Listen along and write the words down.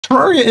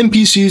Terraria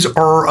NPCs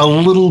are a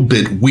little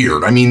bit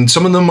weird. I mean,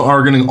 some of them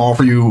are going to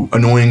offer you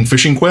annoying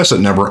fishing quests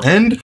that never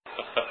end.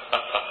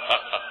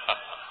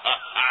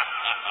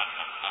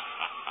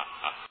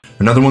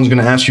 Another one's going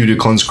to ask you to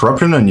cleanse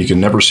corruption and you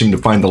can never seem to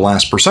find the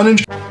last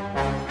percentage.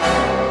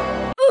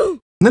 And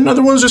then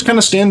other ones just kind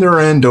of stand there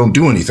and don't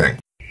do anything.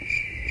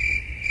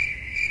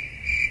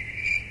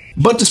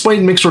 But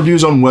despite mixed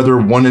reviews on whether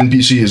one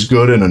NPC is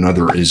good and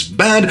another is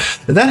bad,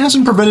 that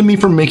hasn't prevented me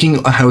from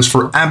making a house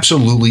for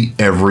absolutely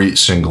every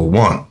single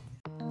one.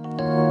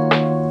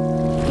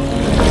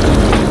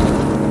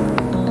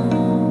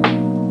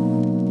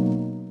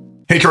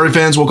 Hey Terraria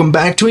fans, welcome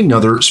back to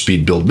another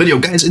speed build video.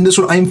 Guys, in this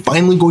one, I'm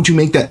finally going to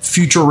make that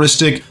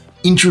futuristic,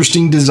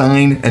 interesting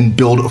design and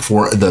build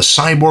for the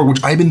Cyborg,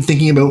 which I've been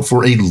thinking about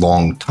for a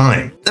long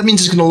time. That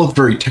means it's going to look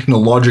very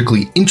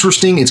technologically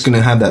interesting, it's going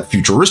to have that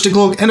futuristic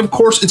look, and of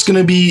course it's going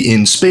to be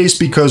in space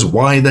because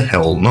why the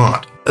hell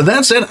not?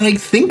 That said, I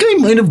think I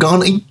might have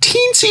gone a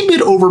teensy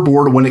bit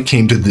overboard when it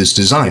came to this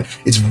design.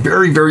 It's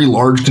very, very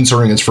large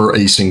considering it's for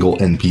a single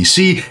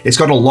NPC. It's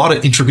got a lot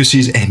of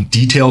intricacies and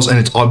details, and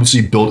it's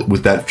obviously built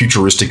with that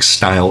futuristic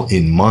style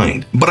in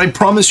mind. But I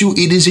promise you,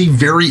 it is a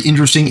very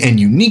interesting and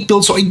unique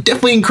build, so I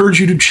definitely encourage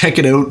you to check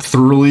it out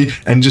thoroughly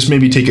and just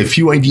maybe take a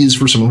few ideas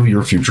for some of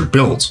your future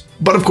builds.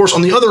 But of course,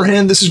 on the other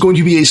hand, this is going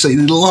to be a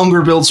slightly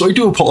longer build, so I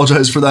do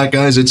apologize for that,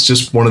 guys. It's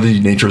just one of the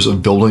natures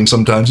of building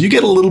sometimes. You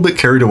get a little bit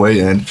carried away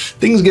and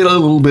things get a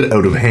little bit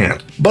out of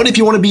hand. But if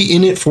you want to be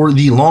in it for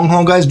the long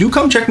haul, guys, do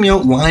come check me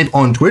out live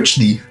on Twitch.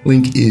 The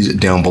link is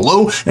down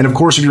below. And of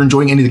course, if you're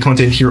enjoying any of the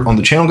content here on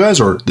the channel, guys,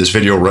 or this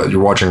video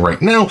you're watching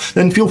right now,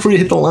 then feel free to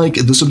hit the like,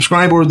 the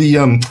subscribe, or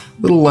the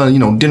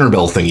little dinner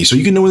bell thingy so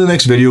you can know when the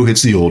next video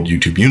hits the old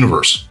YouTube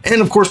universe.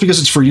 And of course, because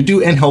it's free to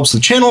do and helps the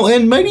channel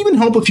and might even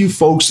help a few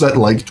folks that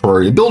like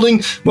Terraria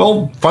building,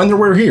 well, find their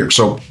way here.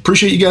 So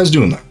appreciate you guys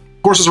doing that.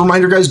 Of course, as a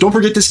reminder, guys, don't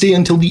forget to stay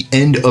until the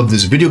end of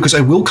this video because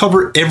I will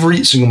cover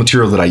every single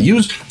material that I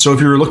use. So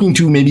if you're looking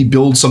to maybe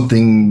build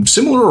something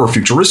similar or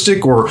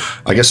futuristic, or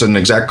I guess an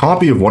exact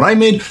copy of what I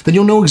made, then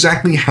you'll know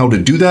exactly how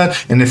to do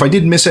that. And if I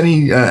did miss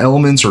any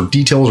elements or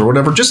details or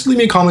whatever, just leave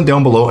me a comment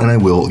down below and I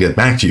will get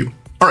back to you.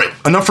 All right,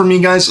 enough from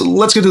me, guys.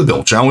 Let's get to the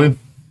build, shall we?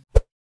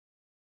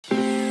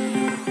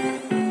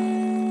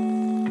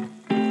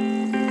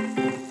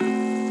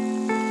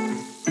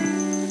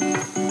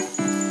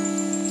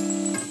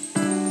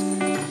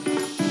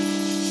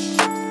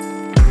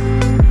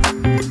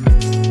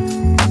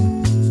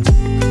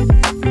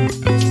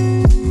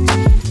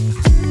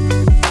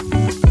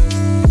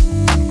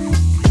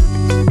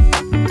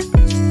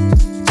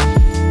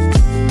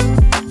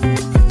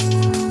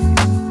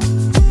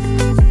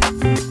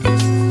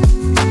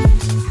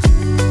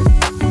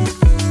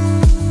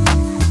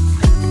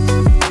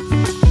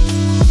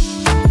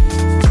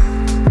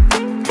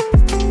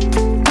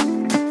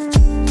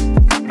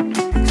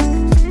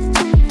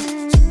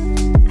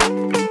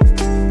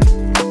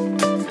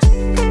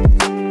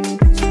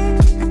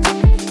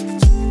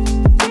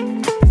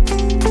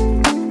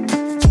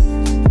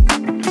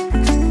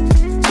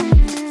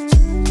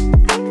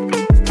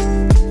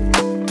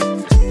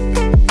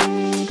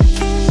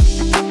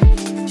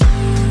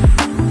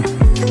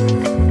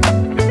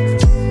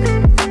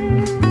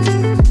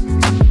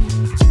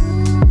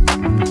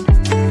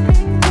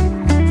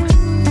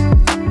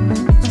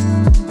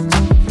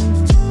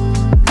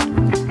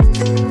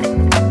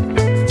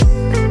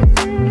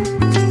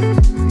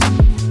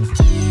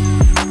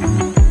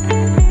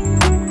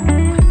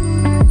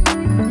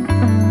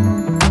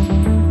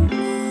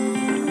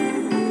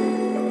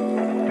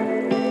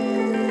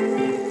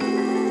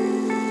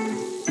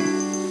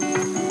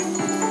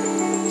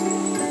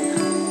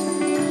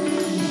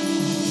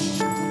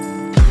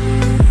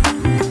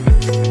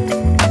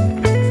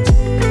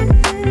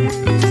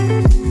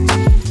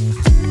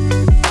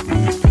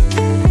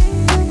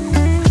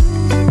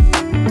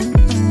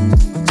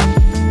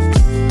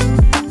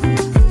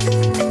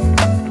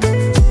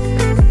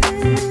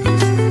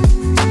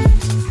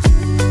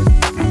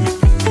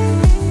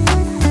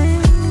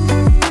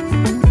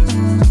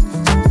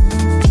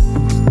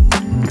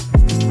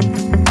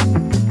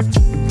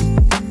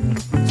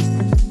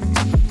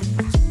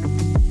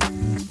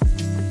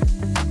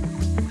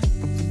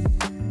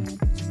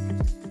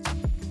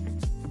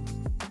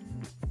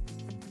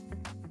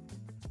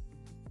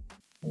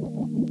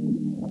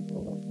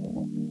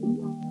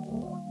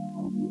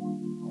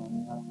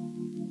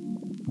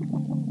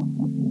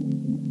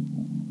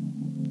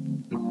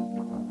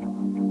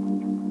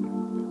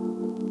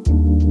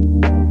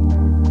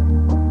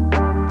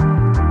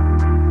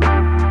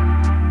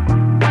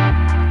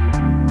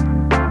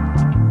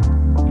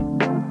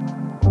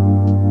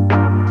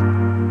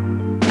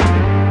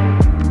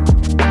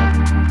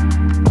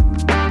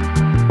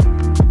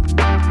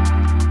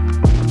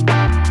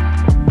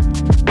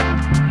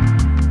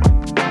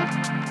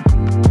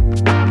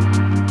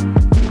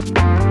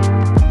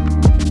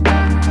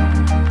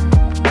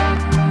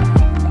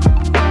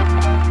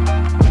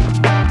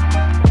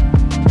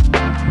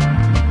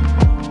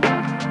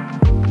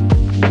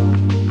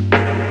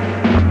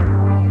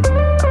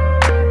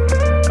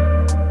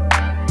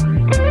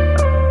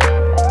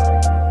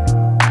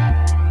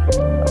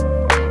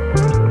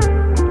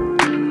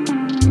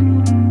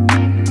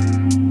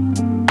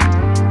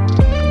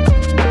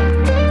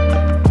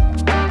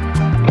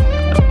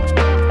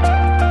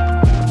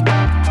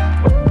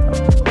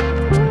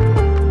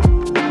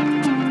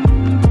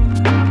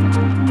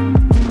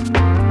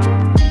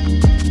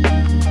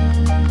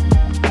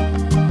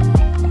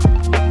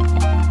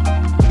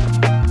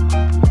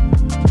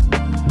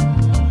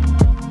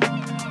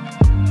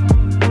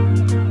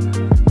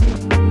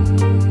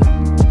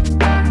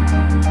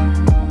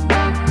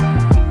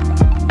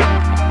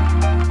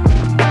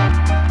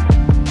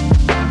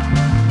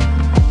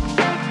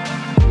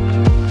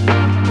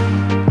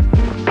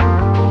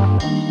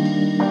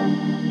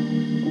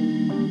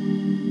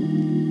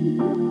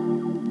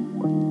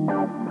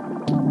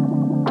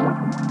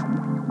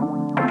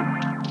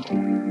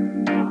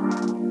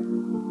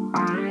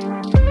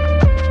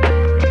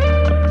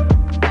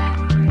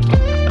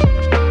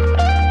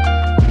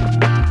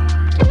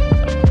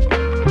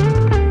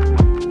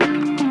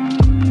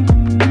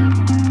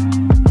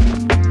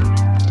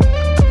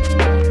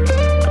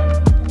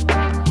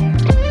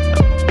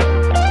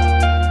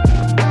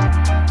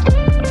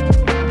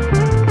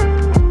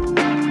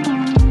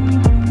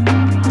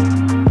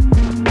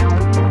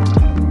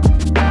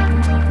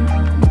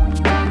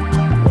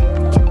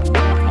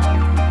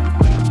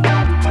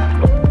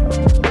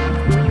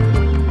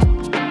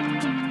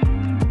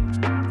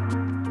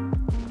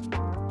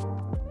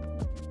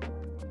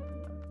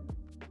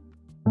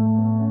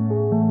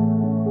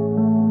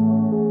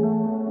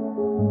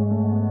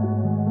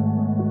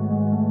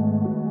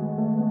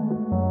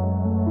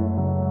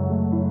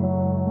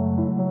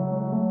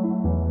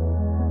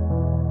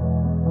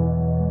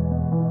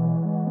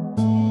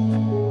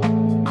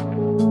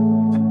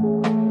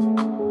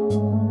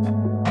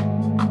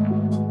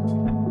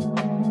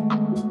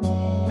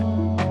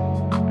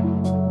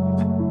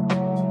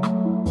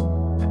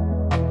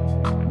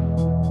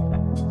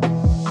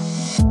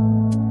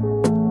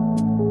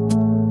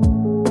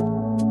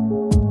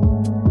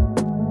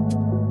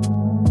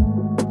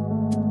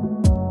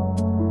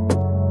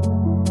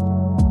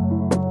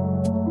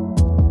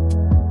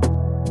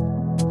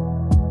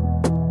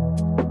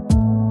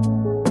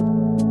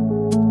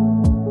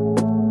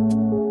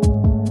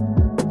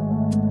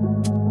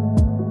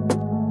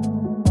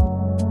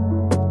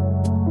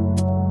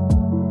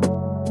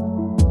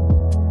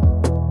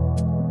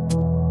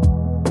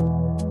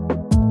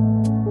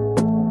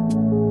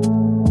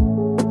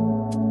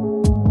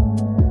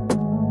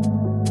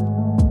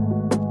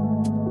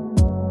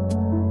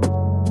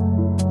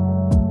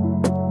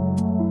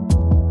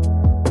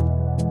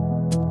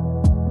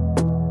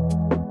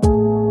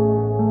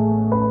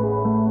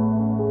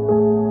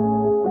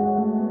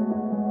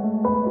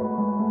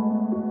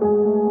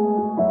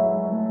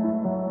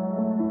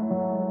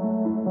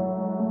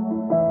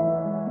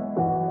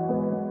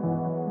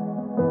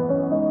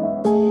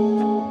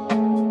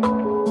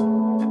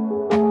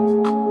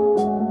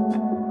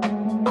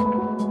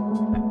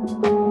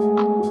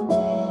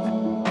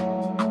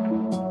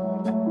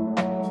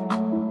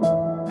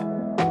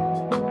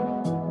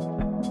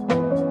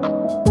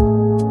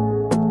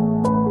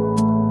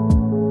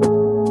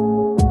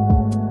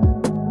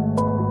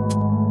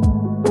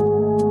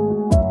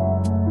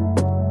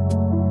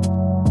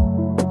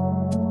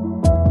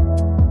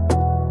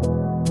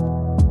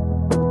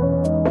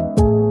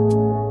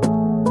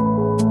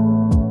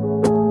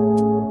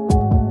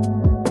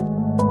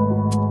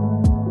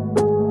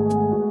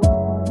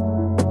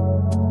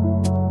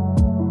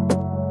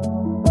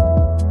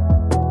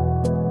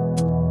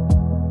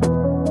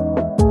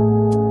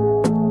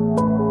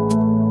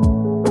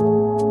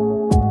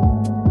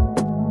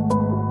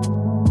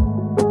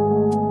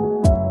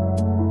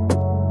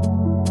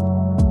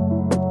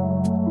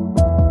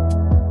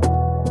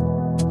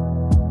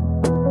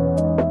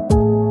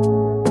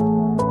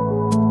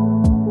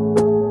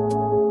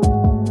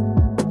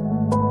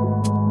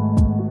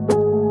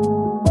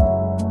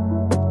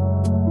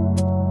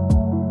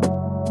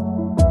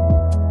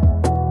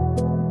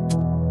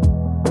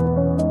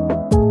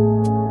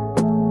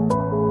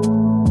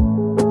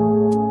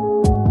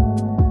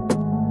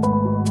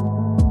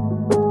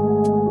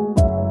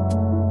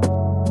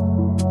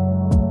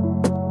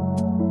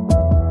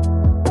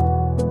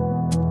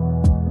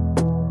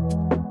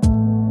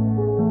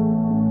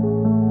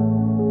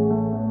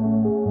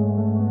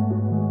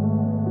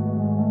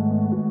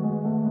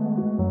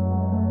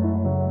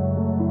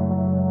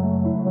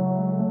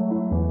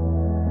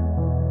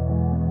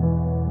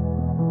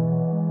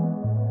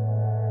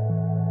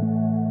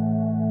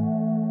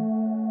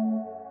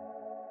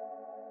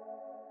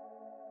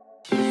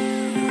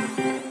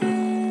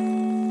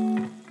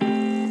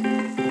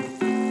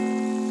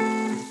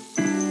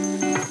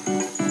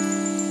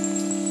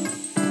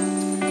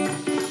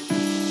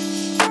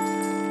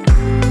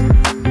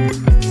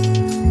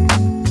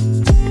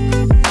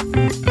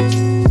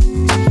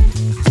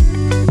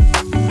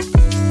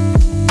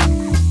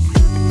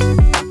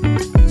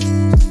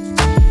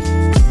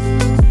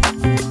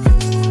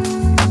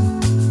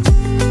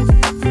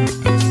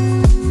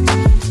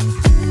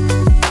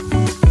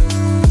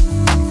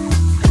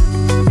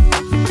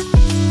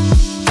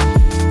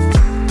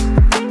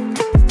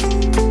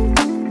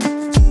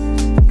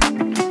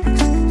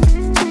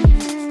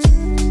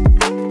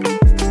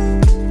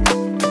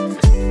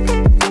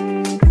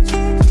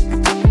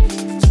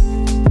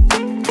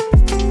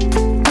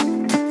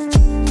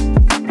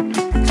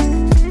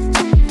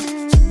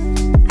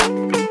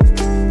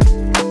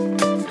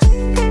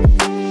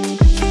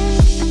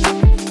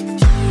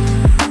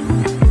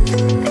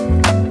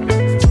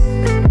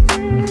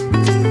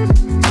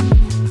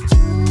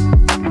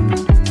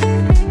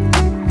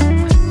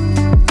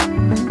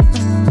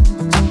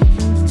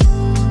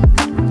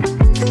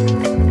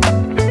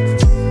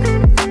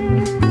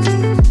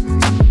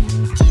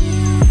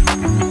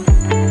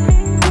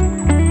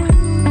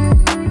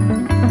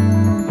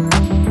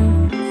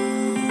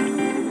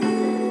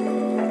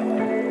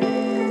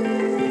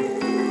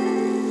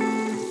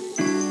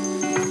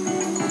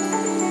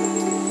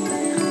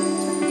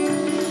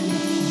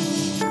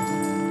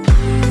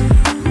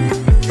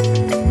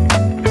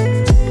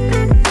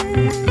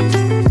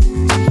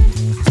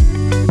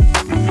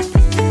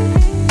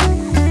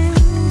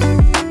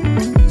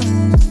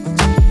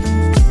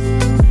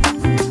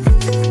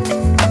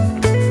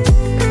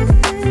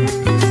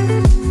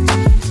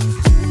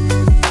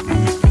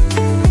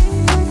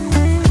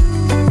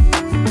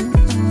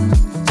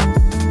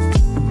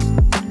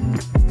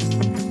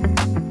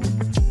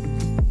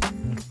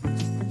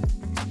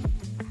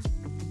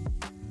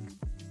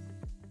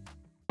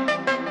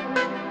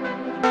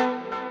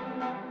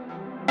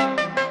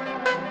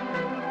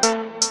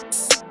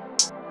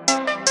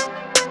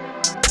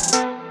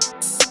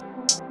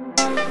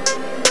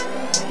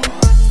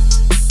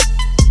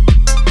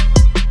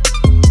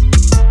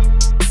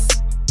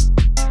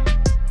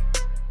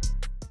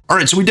 All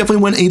right, so we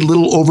definitely went a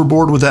little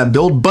overboard with that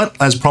build, but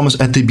as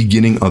promised at the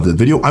beginning of the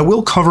video, I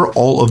will cover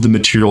all of the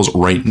materials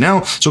right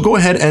now. So go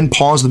ahead and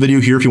pause the video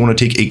here if you want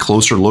to take a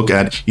closer look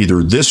at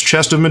either this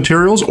chest of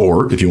materials,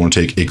 or if you want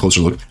to take a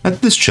closer look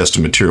at this chest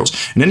of materials.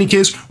 In any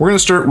case, we're going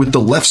to start with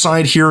the left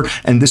side here,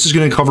 and this is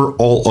going to cover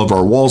all of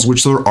our walls,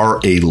 which there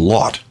are a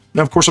lot.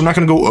 Now, of course, I'm not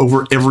going to go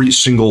over every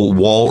single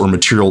wall or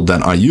material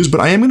that I use,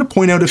 but I am going to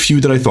point out a few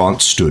that I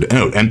thought stood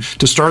out. And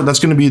to start, that's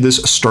going to be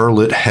this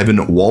Starlit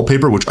Heaven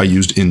wallpaper, which I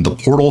used in the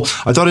portal.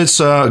 I thought it's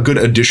a good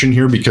addition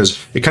here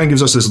because it kind of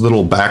gives us this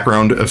little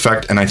background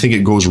effect, and I think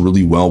it goes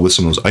really well with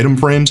some of those item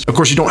frames. Of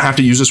course, you don't have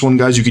to use this one,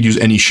 guys. You could use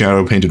any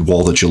shadow painted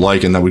wall that you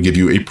like, and that would give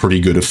you a pretty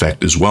good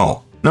effect as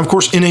well. Now, of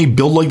course, in a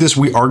build like this,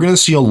 we are going to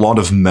see a lot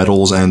of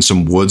metals and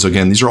some woods.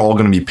 Again, these are all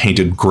going to be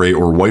painted gray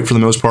or white for the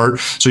most part.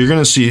 So you're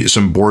going to see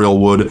some boreal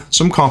wood,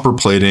 some copper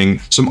plating,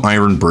 some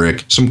iron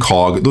brick, some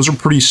cog. Those are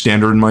pretty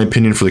standard in my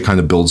opinion for the kind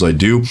of builds I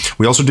do.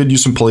 We also did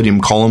use some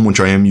palladium column, which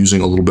I am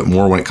using a little bit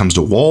more when it comes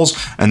to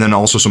walls, and then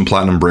also some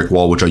platinum brick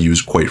wall, which I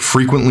use quite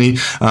frequently.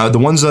 The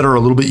ones that are a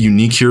little bit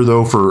unique here,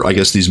 though, for I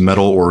guess these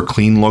metal or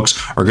clean looks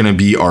are going to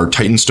be our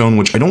Titan stone,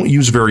 which I don't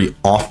use very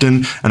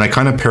often, and I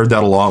kind of paired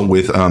that a lot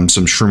with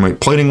some shroomite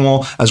plating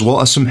wall, as well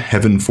as some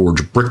Heaven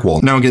Forge brick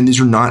wall. Now, again, these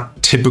are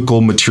not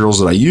typical materials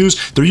that I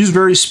use. They're used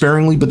very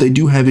sparingly, but they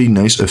do have a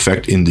nice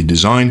effect in the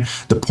design.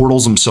 The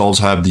portals themselves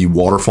have the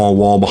waterfall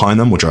wall behind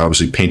them, which I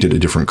obviously painted a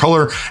different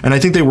color, and I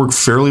think they work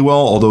fairly well,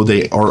 although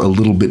they are a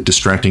little bit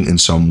distracting in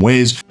some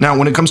ways. Now,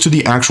 when it comes to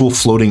the actual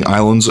floating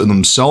islands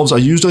themselves, I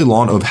used a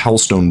lot of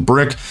hellstone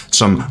brick,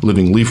 some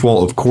living leaf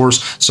wall, of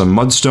course, some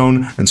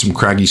mudstone, and some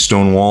craggy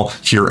stone wall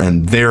here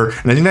and there.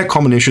 And I think that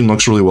combination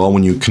looks really well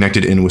when you connect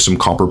it in with some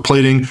copper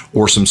plating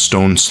or some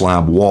stone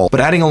slab wall.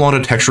 But adding a lot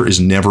of texture is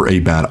never a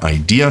bad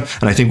idea,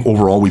 and I think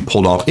overall we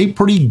pulled off a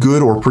pretty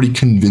good or pretty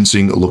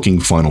convincing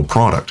looking final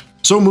product.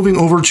 So moving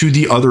over to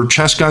the other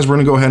chest, guys, we're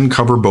going to go ahead and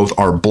cover both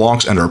our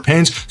blocks and our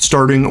paints,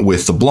 starting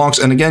with the blocks.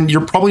 And again,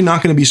 you're probably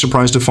not going to be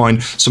surprised to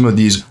find some of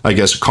these, I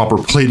guess, copper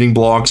plating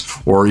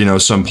blocks, or, you know,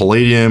 some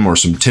palladium or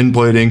some tin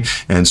plating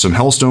and some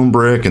hellstone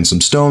brick and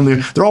some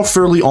stone. They're all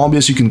fairly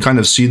obvious. You can kind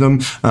of see them.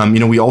 You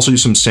know, we also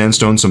use some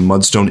sandstone, some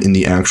mudstone in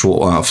the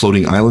actual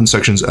floating island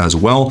sections as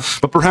well.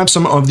 But perhaps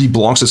some of the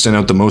blocks that stand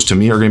out the most to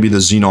me are going to be the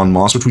xenon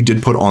moss, which we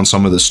did put on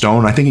some of the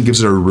stone. I think it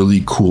gives it a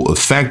really cool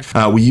effect.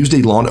 We used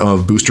a lot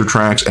of booster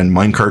tracks and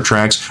minecart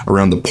tracks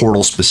around the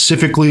portal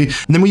specifically,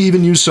 and then we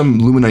even use some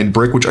luminite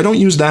brick, which I don't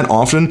use that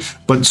often,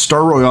 but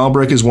Star Royale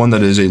brick is one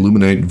that is a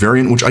luminite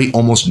variant, which I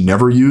almost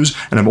never use,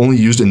 and I've only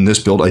used in this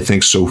build, I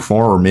think, so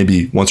far, or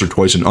maybe once or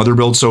twice in other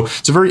builds. So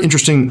it's a very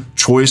interesting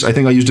choice. I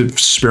think I used it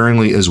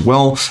sparingly as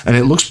well, and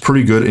it looks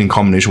pretty good in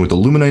combination with the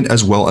luminite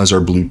as well as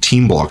our blue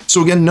team block.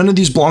 So again, none of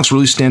these blocks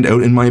really stand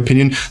out in my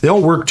opinion. They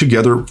all work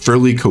together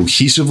fairly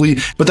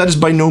cohesively, but that is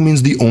by no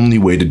means the only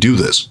way to do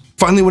this.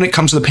 Finally, when it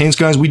comes to the paints,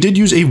 guys, we did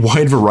use a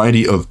wide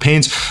variety of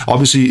paints.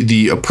 Obviously,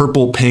 the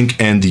purple, pink,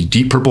 and the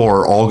deep purple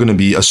are all going to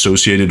be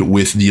associated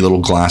with the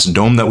little glass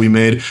dome that we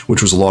made,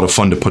 which was a lot of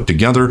fun to put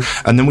together.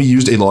 And then we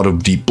used a lot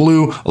of deep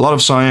blue, a lot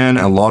of cyan,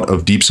 a lot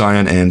of deep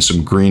cyan, and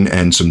some green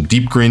and some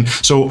deep green.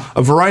 So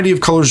a variety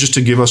of colors just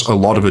to give us a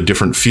lot of a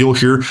different feel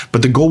here.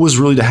 But the goal was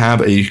really to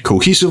have a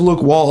cohesive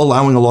look while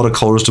allowing a lot of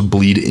colors to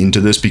bleed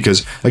into this,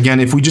 because again,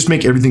 if we just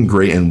make everything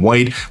gray and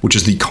white, which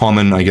is the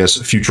common, I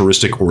guess,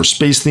 futuristic or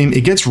space theme,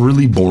 it gets really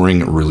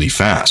boring really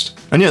fast.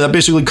 And yeah, that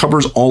basically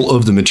covers all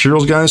of the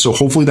materials, guys. So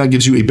hopefully that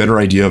gives you a better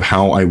idea of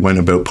how I went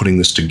about putting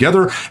this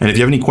together. And if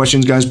you have any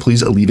questions, guys,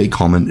 please leave a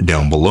comment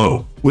down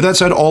below. With that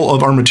said, all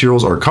of our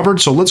materials are covered.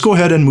 So let's go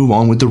ahead and move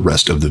on with the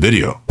rest of the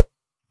video.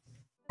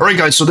 All right,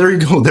 guys, so there you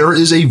go. There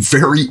is a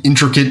very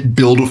intricate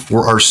build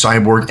for our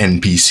Cyborg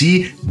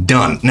NPC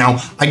done. Now,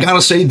 I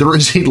gotta say, there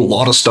is a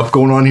lot of stuff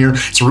going on here.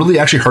 It's really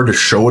actually hard to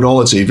show it all.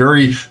 It's a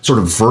very sort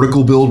of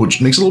vertical build,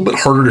 which makes it a little bit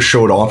harder to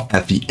show it off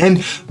at the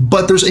end,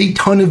 but there's a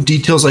ton of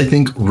details I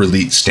think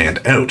really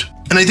stand out.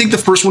 And I think the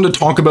first one to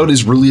talk about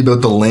is really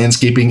about the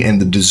landscaping and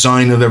the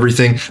design of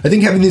everything. I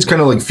think having these kind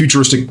of like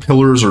futuristic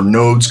pillars or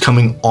nodes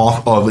coming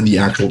off of the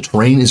actual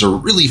terrain is a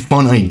really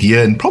fun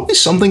idea and probably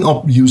something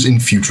I'll use in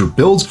future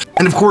builds.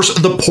 And of course,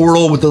 the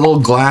portal with the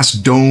little glass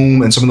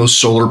dome and some of those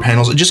solar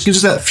panels, it just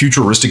gives us that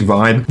futuristic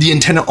vibe. The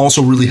antenna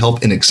also really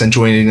help in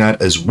accentuating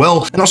that as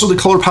well. And also the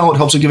color palette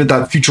helps to give it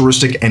that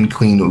futuristic and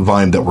clean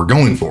vibe that we're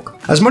going for.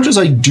 As much as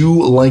I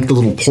do like the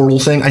little portal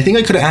thing, I think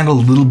I could add a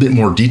little bit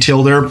more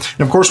detail there. And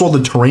of course, while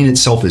the terrain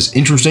itself is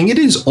interesting, it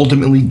is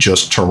ultimately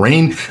just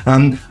terrain.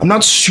 I'm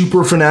not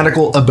super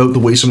fanatical about the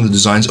way some of the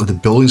designs of the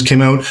buildings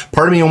came out.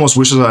 Part of me almost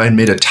wishes I had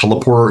made a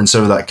teleporter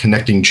instead of that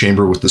connecting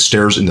chamber with the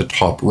stairs in the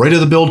top right of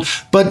the build.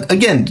 But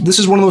again, this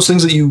is one of those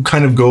things that you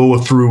kind of go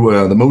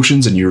through the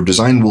motions and your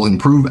design will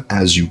improve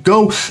as you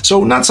go.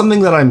 So not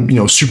something that I'm,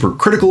 super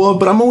critical of,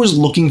 but I'm always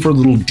looking for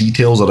little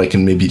details that I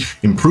can maybe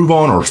improve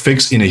on or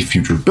fix in a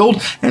future build.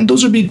 build, and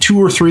those would be 2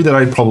 or 3 that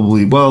I'd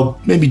probably, well,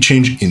 maybe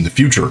change in the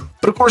future.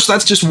 But of course,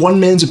 that's just one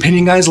man's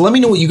opinion, guys. Let me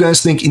know what you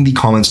guys think in the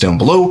comments down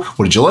below.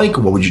 What did you like?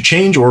 What would you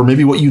change? Or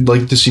maybe what you'd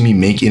like to see me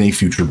make in a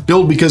future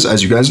build, because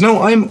as you guys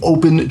know, I'm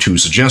open to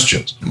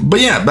suggestions. But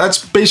yeah,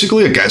 that's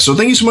basically it, guys. So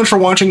thank you so much for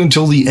watching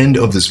until the end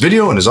of this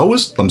video. And as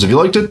always, thumbs if you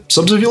liked it,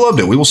 subs if you loved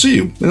it. We will see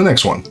you in the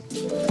next one.